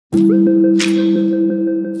आप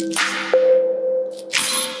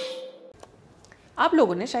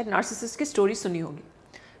लोगों ने शायद नार्सिसिस्ट की स्टोरी सुनी होगी.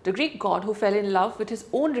 The Greek god who fell in love with his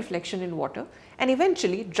own reflection in water and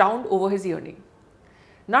eventually drowned over his yearning.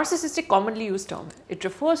 Narcissistic commonly used term. It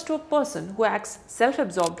refers to a person who acts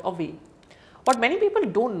self-absorbed or vain. What many people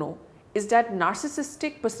don't know is that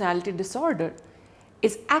narcissistic personality disorder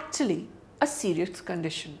is actually a serious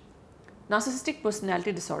condition. Narcissistic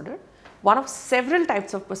personality disorder, one of several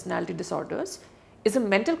types of personality disorders, is a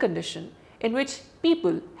mental condition in which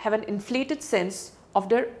people have an inflated sense of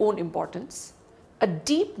their own importance, a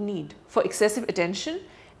deep need for excessive attention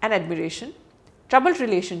and admiration, troubled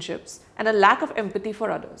relationships, and a lack of empathy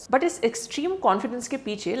for others. But its extreme confidence ke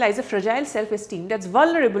piche lies a fragile self-esteem that's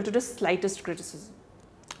vulnerable to the slightest criticism.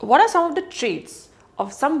 What are some of the traits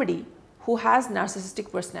of somebody who has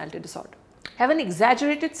narcissistic personality disorder? Have an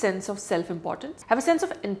exaggerated sense of self-importance, have a sense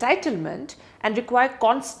of entitlement, and require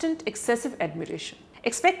constant excessive admiration.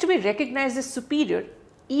 Expect to be recognized as superior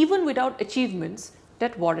even without achievements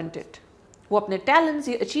that warrant it. वो अपने talents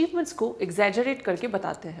या achievements को exaggerate करके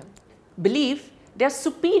बताते हैं. Believe they are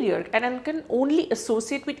superior and can only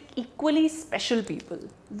associate with equally special people.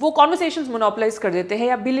 वो conversations monopolize कर देते हैं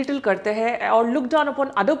या belittle करते हैं और look down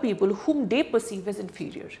upon other people whom they perceive as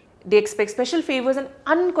inferior. They expect special favors and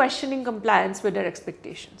unquestioning compliance with their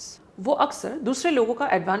expectations. वो अक्सर दूसरे लोगों का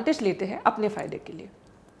advantage लेते हैं अपने फायदे के लिए.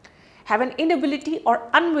 Have an inability or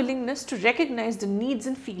unwillingness to recognize the needs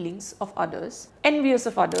and feelings of others, envious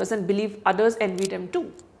of others and believe others envy them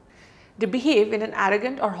too. They behave in an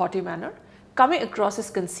arrogant or haughty manner, coming across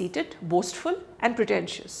as conceited, boastful and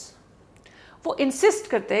pretentious. वो insist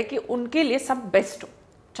करते हैं कि उनके लिए सब best हो,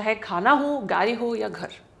 चाहे खाना हो, गाड़ी हो या घर.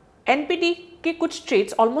 NPD के कुछ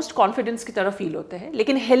traits almost confidence की तरह feel होते हैं,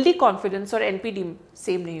 लेकिन healthy confidence और NPD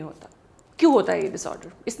same नहीं होता. क्यों होता है ये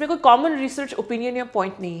डिसऑर्डर? इसमें कोई कॉमन रिसर्च ओपिनियन या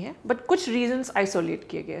पॉइंट नहीं है, बट कुछ रीजंस आइसोलेट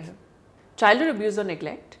किए गए हैं. चाइल्डहुड अब्यूज और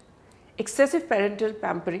neglect, excessive parental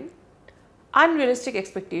pampering, unrealistic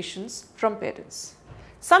expectations from parents.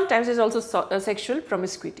 Sometimes is also sexual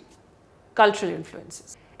promiscuity, cultural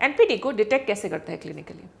influences. NPD को डिटेक्ट कैसे करता है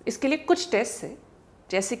क्लिनिकली? इसके लिए कुछ टेस्ट है,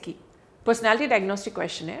 जैसे कि personality diagnostic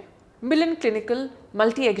questionnaire, Milan clinical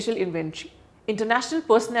multi एग्जियल inventory, International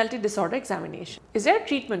Personality Disorder Examination. Is there a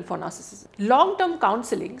treatment for narcissism? Long-term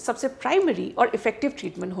counseling सबसे primary और effective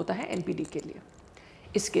treatment होता है NPD के लिए.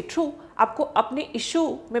 इसके through आपको अपने issue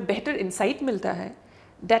में बेहतर insight मिलता है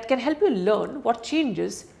that can help you learn what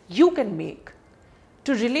changes you can make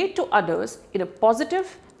to relate to others in a positive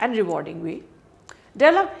and rewarding way,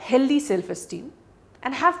 develop healthy self-esteem,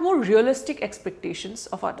 and have more realistic expectations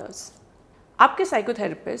of others. आपके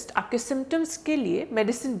psychotherapist आपके symptoms के लिए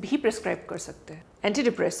medicine भी prescribe कर सकते हैं.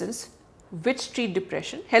 Antidepressants विच treat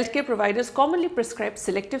depression, health care providers commonly prescribe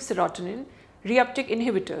selective serotonin reuptake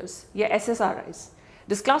inhibitors या SSRIs.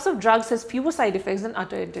 This class of drugs has fewer side effects than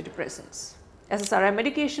other antidepressants. SSRI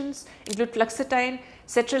medications include fluoxetine,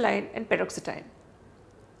 sertraline and paroxetine.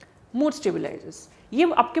 Mood stabilisers,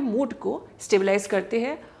 ये आपके mood को stabilise करते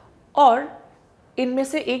हैं और इनमें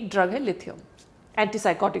से एक ड्रग है lithium.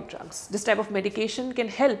 Antipsychotic drugs. This type of medication can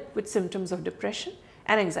help with symptoms of depression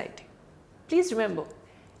and anxiety. Please remember,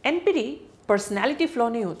 NPD personality flaw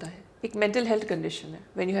नहीं होता है, एक mental health condition है.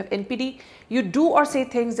 When you have NPD, you do or say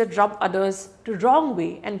things that rub others the wrong way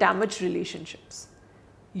and damage relationships.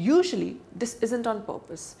 Usually, this isn't on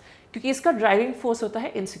purpose, क्योंकि इसका driving force होता है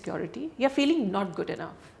insecurity या feeling not good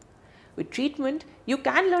enough. With treatment, you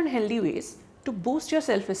can learn healthy ways to boost your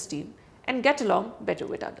self-esteem and get along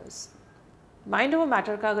better with others. Mind over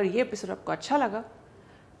matter का अगर ये episode आपको अच्छा लगा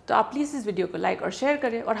तो आप प्लीज़ इस वीडियो को लाइक और शेयर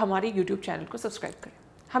करें और हमारे यूट्यूब चैनल को सब्सक्राइब करें.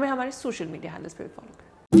 हमें हमारे सोशल मीडिया हैंडल्स पे भी फॉलो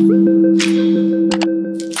करें.